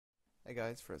Hey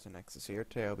guys, Frozen Nexus here.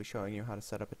 Today I'll be showing you how to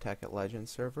set up a Tekkit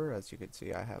Legends server. As you can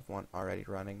see, I have one already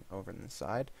running over on the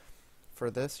side.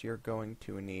 For this, you're going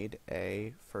to need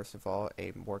first of all,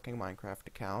 a working Minecraft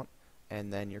account,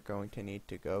 and then you're going to need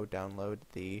to go download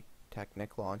the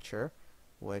Tekkit launcher,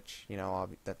 which,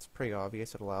 that's pretty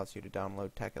obvious. It allows you to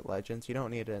download Tekkit Legends. You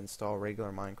don't need to install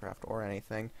regular Minecraft or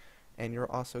anything, and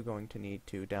you're also going to need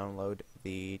to download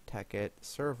the Tekkit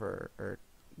server, or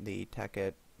the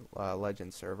Tekkit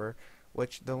Legends server,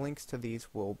 which the links to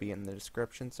these will be in the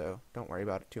description, so don't worry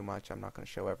about it too much. I'm not going to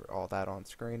show all that on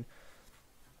screen.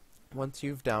 Once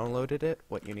you've downloaded it,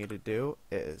 what you need to do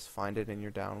is find it in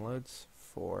your downloads.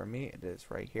 For me, it is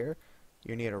right here.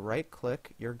 You need to right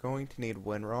click. You're going to need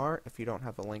WinRAR. If you don't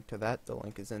have a link to that, the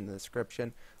link is in the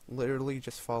description. Literally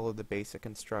just follow the basic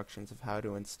instructions of how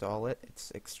to install it.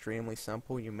 It's extremely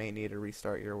simple. You may need to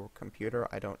restart your computer.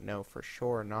 I don't know for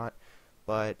sure or not.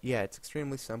 But yeah, it's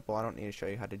extremely simple. I don't need to show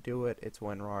you how to do it. It's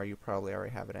WinRAR. You probably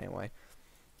already have it anyway.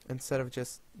 Instead of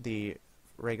just the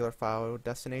regular file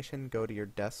destination, go to your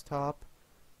desktop.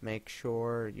 Make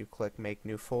sure you click Make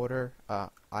New Folder.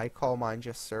 I call mine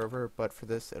just Server, but for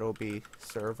this it'll be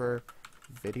Server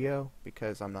Video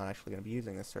because I'm not actually going to be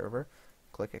using the server.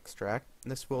 Click Extract.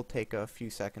 This will take a few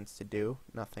seconds to do.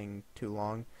 Nothing too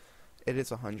long. It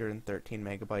is 113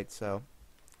 megabytes, so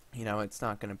it's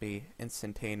not going to be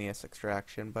instantaneous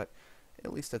extraction, but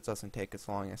at least it doesn't take as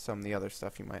long as some of the other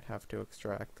stuff you might have to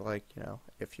extract, like,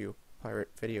 if you pirate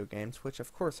video games, which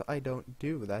of course I don't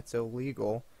do. That's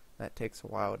illegal. That takes a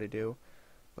while to do.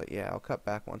 But yeah, I'll cut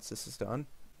back once this is done.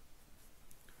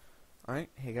 Alright,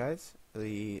 hey guys,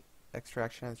 the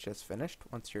extraction has just finished.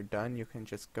 Once you're done, you can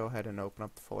just go ahead and open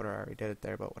up the folder. I already did it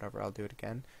there, but whatever, I'll do it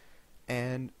again.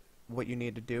 And what you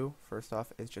need to do, first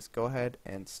off, is just go ahead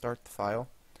and start the file.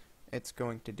 It's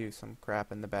going to do some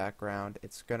crap in the background.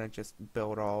 It's gonna just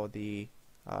build all the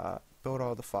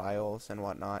files and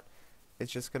whatnot.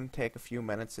 It's just gonna take a few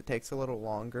minutes. It takes a little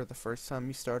longer the first time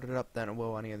you start it up than it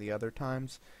will any of the other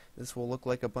times. This will look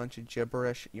like a bunch of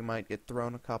gibberish. You might get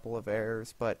thrown a couple of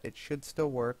errors, but it should still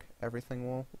work. Everything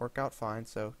will work out fine,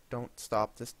 so don't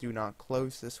stop this. Do not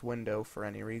close this window for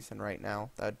any reason right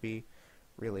now. That'd be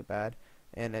really bad.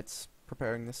 And it's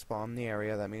preparing to spawn the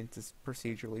area. That means it's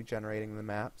procedurally generating the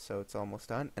map, so it's almost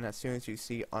done. And as soon as you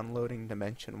see unloading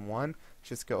dimension 1,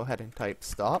 just go ahead and type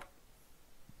stop.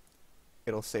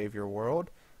 It'll save your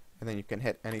world, and then you can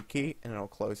hit any key and it'll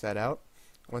close that out.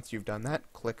 Once you've done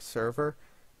that, click server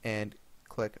and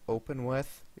click open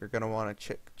with. You're going to want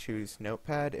to choose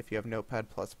Notepad. If you have Notepad++,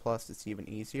 it's even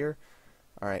easier.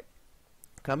 Alright,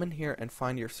 come in here and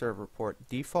find your server port.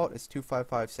 Default is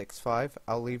 25565.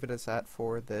 I'll leave it as that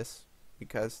for this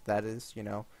because that is,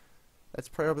 that's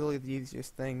probably the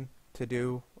easiest thing to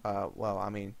do. Well, I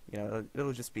mean,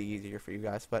 it'll just be easier for you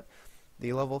guys, but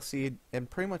the level seed and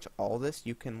pretty much all this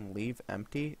you can leave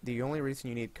empty. The only reason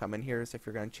you need to come in here is if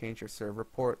you're going to change your server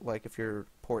port, like if your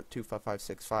port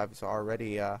 25565 is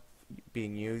already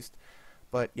being used.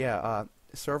 But yeah,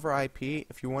 server IP,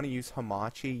 if you want to use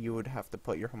HAMACHI, you would have to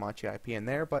put your HAMACHI IP in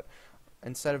there, but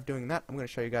instead of doing that, I'm going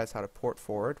to show you guys how to port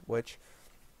forward, which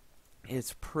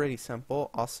is pretty simple.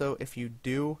 Also, if you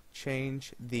do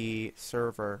change the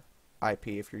server IP,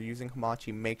 if you're using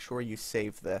HAMACHI, make sure you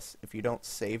save this. If you don't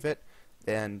save it,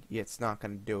 then it's not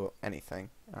going to do anything.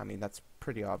 I mean, that's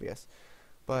pretty obvious.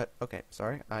 But, okay,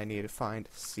 sorry, I need to find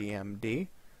CMD.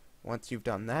 Once you've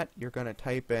done that, you're going to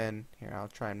type in, here, I'll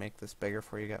try and make this bigger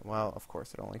for you. Well, of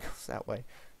course, it only goes that way.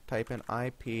 Type in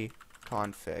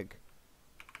ipconfig.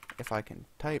 If I can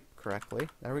type correctly,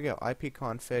 there we go,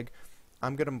 ipconfig.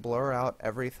 I'm going to blur out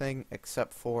everything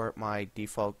except for my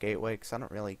default gateway, because I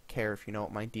don't really care if you know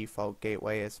what my default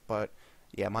gateway is, but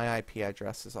yeah, my IP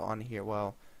address is on here.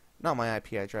 Well, not my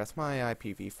IP address, my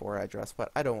IPv4 address, but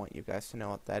I don't want you guys to know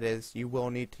what that is. You will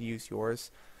need to use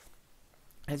yours.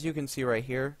 As you can see right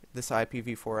here, this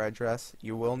IPv4 address,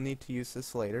 you will need to use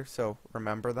this later, so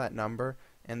remember that number.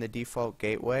 And the default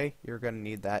gateway, you're going to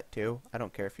need that too. I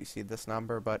don't care if you see this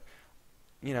number, but,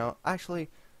 actually,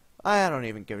 I don't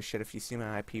even give a shit if you see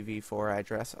my IPv4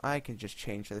 address. I can just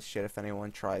change this shit if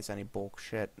anyone tries any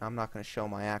bullshit. I'm not going to show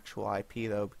my actual IP,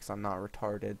 though, because I'm not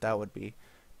retarded. That would be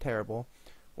terrible.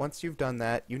 Once you've done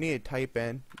that, you need to type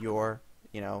in your,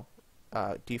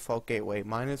 default gateway.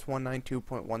 Mine is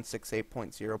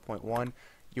 192.168.0.1.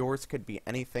 Yours could be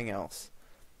anything else.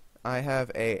 I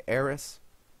have a Eris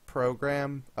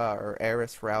program, or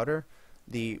Eris router.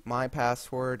 My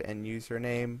password and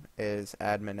username is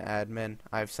admin.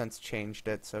 I've since changed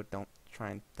it, so don't try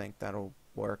and think that'll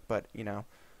work, but, it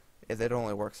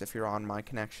only works if you're on my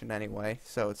connection anyway,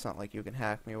 so it's not like you can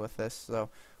hack me with this, so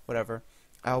whatever.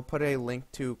 I'll put a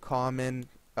link to common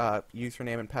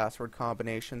username and password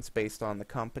combinations based on the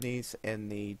companies in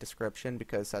the description,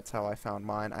 because that's how I found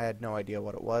mine. I had no idea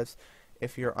what it was.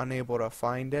 If you're unable to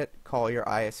find it, call your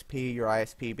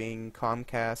ISP being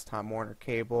Comcast, Time Warner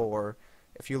Cable, or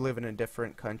if you live in a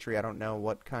different country, I don't know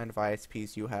what kind of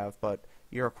ISPs you have, but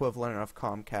your equivalent of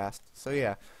Comcast. So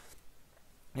yeah,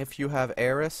 if you have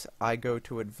ARIS, I go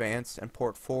to Advanced and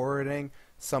Port Forwarding.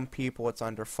 Some people it's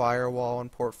under Firewall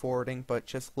and Port Forwarding, but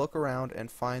just look around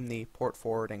and find the Port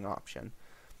Forwarding option.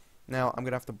 Now, I'm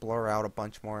going to have to blur out a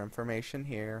bunch more information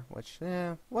here, which,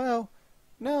 well,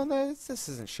 no, this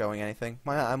isn't showing anything.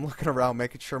 I'm looking around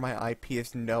making sure my IP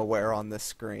is nowhere on this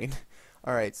screen.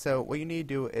 Alright, so what you need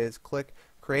to do is click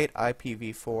Create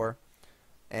IPv4,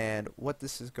 and what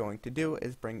this is going to do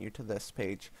is bring you to this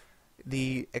page.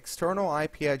 The external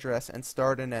IP address and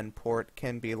start and end port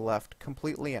can be left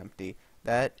completely empty.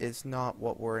 That is not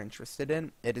what we're interested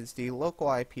in. It is the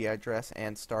local IP address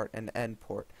and start and end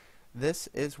port. This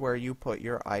is where you put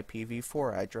your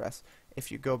IPv4 address.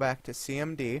 If you go back to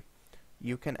CMD,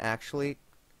 you can actually,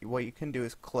 what you can do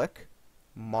is click,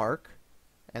 mark,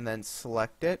 and then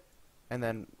select it, and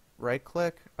then right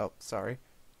click, oh sorry,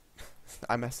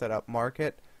 I messed it up, mark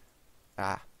it,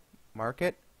 and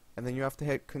then you have to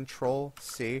hit Control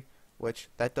C, which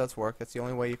that does work. That's the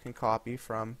only way you can copy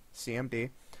from CMD.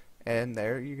 And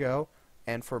there you go.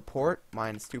 And for port,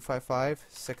 mine is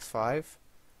 255.65.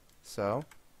 So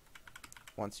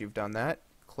once you've done that,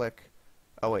 click.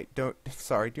 Oh wait, do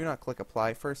not click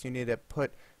apply. First, you need to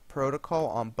put protocol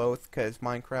on both, because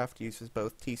MineCraft uses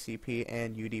both TCP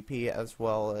and UDP, as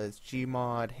well as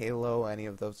Gmod, Halo, any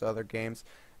of those other games.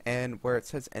 And where it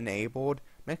says enabled,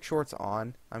 make sure it's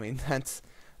on. I mean, that's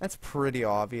pretty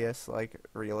obvious, like,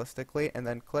 realistically. And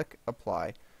then click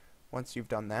apply. Once you've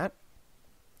done that,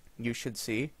 you should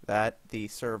see that the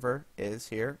server is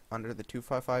here under the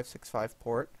 255.65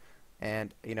 port,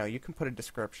 and you can put a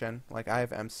description, like I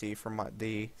have MC for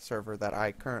the server that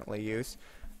I currently use.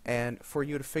 And for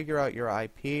you to figure out your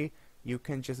IP, you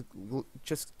can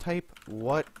just type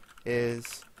what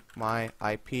is my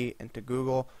IP into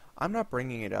Google. I'm not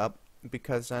bringing it up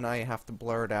because then I have to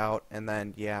blur it out, and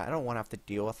then yeah, I don't want to have to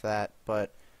deal with that.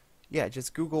 But yeah,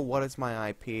 just Google what is my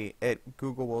IP.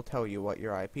 Google will tell you what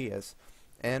your IP is.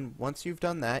 And once you've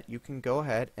done that, you can go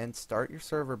ahead and start your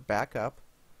server back up.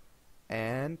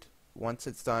 And once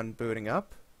it's done booting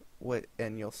up,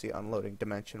 and you'll see unloading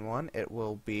Dimension 1, it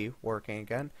will be working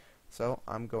again. So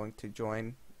I'm going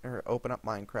to open up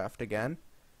MineCraft again,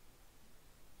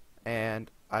 and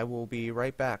I will be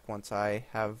right back once I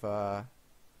have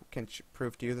can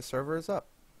prove to you the server is up.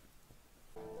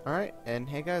 Alright, and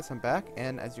hey guys, I'm back,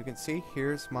 and as you can see,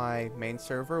 here's my main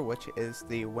server, which is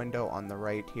the window on the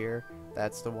right here.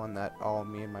 That's the one that all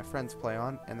me and my friends play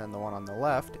on, and then the one on the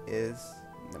left is,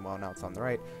 well, now it's on the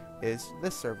right, is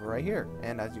this server right here.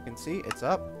 And as you can see, it's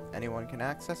up. Anyone can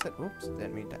access it. Oops,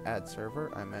 didn't mean to add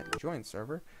server, I meant join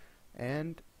server.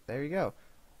 And there you go.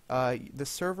 The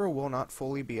server will not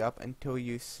fully be up until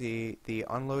you see the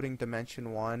unloading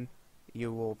Dimension 1.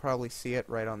 You will probably see it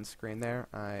right on the screen there.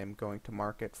 I'm going to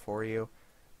mark it for you.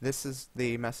 This is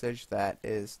the message that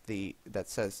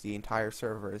says the entire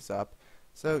server is up.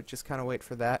 So just kind of wait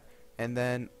for that. And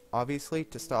then obviously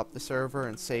to stop the server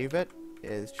and save it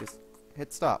is just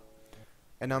hit stop.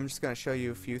 And I'm just going to show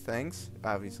you a few things.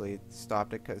 Obviously it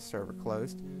stopped it because server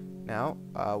closed. Now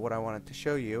what I wanted to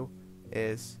show you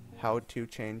is how to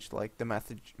change like the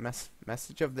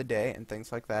message of the day and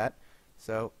things like that.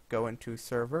 So go into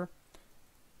server,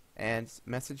 and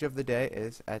message of the day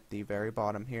is at the very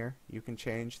bottom here. You can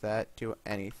change that to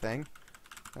anything.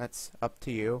 That's up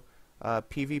to you.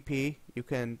 PvP, you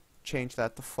can change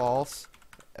that to false.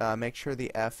 Make sure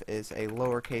the F is a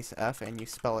lowercase f and you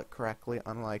spell it correctly,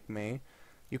 unlike me.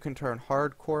 You can turn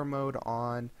hardcore mode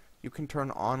on. You can turn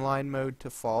online mode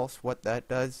to false. What that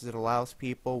does is it allows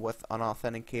people with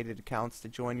unauthenticated accounts to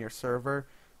join your server,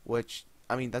 which,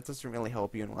 I mean, that doesn't really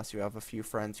help you unless you have a few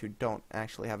friends who don't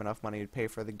actually have enough money to pay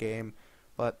for the game.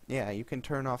 But yeah, you can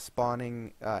turn off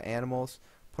spawning animals,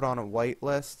 put on a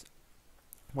whitelist.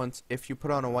 If you put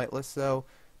on a whitelist though,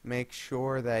 make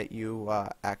sure that you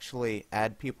actually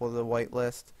add people to the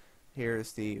whitelist.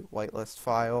 Here's the whitelist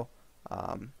file.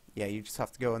 Yeah, you just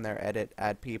have to go in there, edit,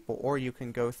 add people, or you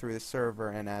can go through the server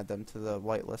and add them to the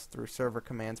whitelist through server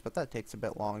commands, but that takes a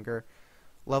bit longer.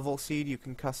 Level seed, you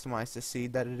can customize the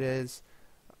seed that it is.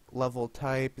 Level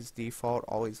type is default,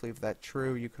 always leave that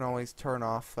true. You can always turn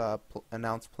off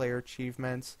announce player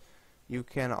achievements. You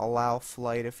can allow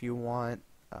flight if you want.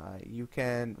 You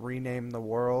can rename the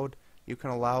world. You can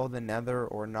allow the nether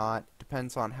or not.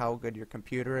 Depends on how good your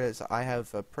computer is. I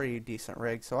have a pretty decent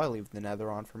rig, so I leave the nether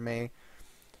on for me.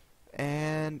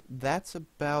 And that's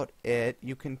about it.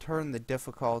 You can turn the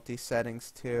difficulty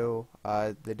settings to,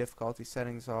 the difficulty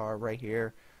settings are right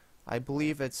here. I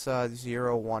believe it's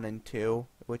 0, 1, and 2,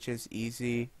 which is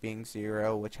easy being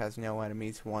 0, which has no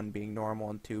enemies, 1 being normal,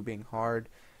 and 2 being hard.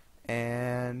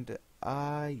 And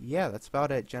yeah, that's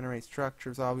about it. Generate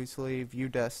structures, obviously. View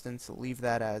distance, leave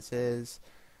that as is.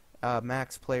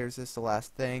 Max players is the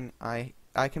last thing.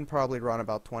 I can probably run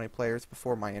about 20 players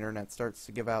before my internet starts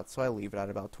to give out, so I leave it at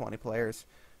about 20 players.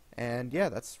 And yeah,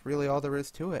 that's really all there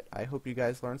is to it. I hope you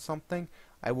guys learned something.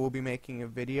 I will be making a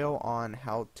video on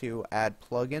how to add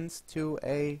plugins to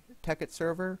a Tekkit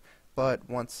server, but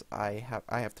once I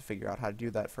have to figure out how to do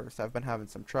that first. I've been having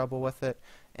some trouble with it,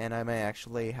 and I may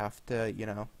actually have to,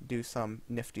 do some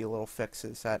nifty little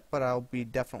fixes but I'll be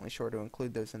definitely sure to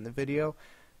include those in the video.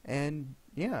 And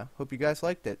yeah, hope you guys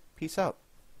liked it. Peace out.